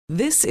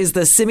This is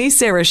the Simi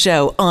Sara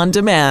Show on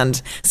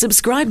demand.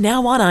 Subscribe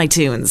now on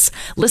iTunes.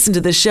 Listen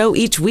to the show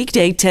each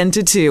weekday 10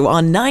 to 2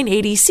 on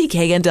 980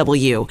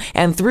 CKNW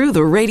and through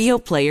the Radio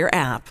Player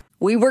app.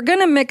 We were going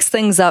to mix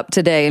things up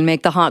today and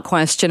make the hot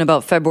question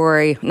about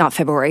Friday the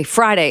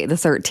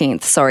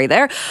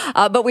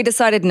 13th, but we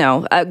decided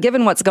no.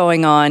 Given what's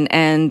going on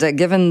and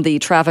given the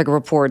traffic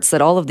reports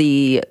that all of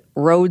the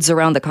roads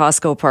around the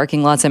Costco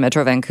parking lots in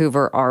Metro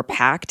Vancouver are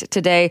packed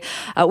today,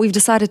 we've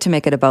decided to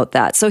make it about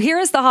that. So here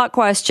is the hot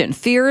question.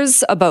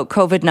 Fears about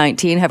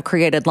COVID-19 have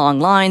created long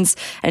lines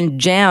and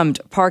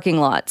jammed parking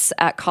lots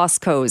at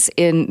Costco's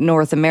in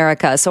North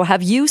America. So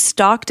have you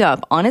stocked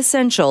up on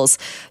essentials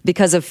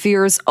because of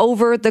fears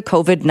over the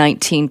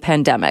COVID-19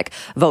 pandemic?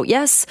 Vote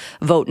yes,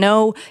 vote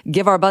no,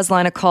 give our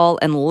Buzzline a call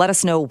and let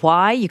us know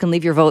why. You can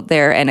leave your vote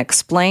there and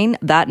explain.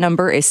 That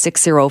number is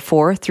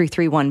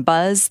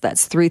 604-331-BUZZ.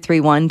 That's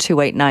 331-2899.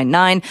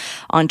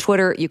 On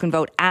Twitter, you can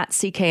vote at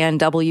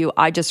CKNW.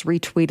 I just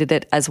retweeted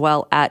it as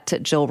well at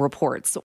Jill Reports.